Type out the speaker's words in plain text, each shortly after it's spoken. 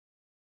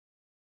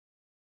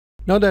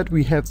Now that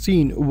we have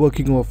seen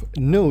working of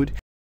Node,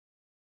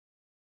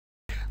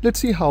 let's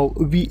see how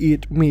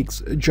V8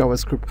 makes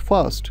JavaScript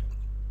fast.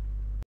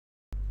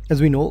 As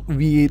we know,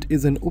 V8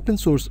 is an open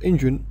source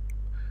engine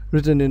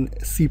written in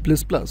C++.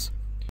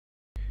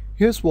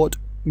 Here's what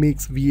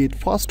makes V8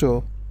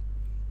 faster.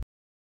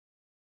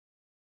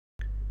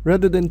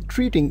 Rather than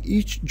treating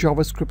each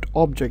JavaScript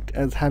object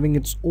as having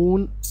its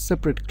own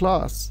separate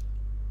class,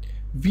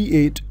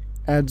 V8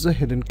 adds a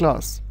hidden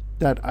class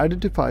that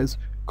identifies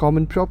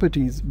common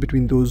properties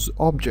between those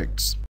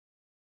objects.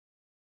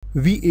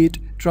 V8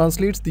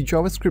 translates the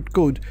JavaScript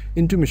code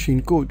into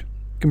machine code.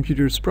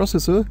 Computer's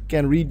processor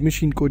can read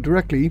machine code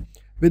directly.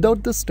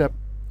 Without this step,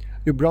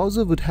 your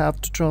browser would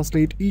have to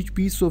translate each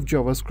piece of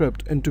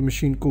JavaScript into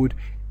machine code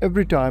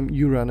every time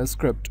you run a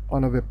script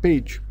on a web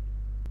page.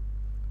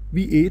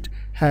 V8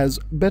 has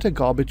better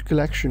garbage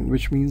collection,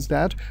 which means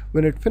that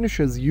when it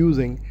finishes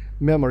using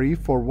memory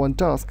for one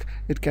task,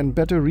 it can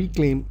better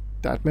reclaim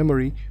that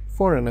memory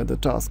for another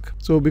task.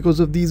 So because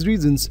of these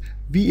reasons,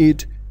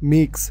 V8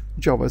 makes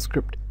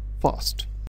JavaScript fast.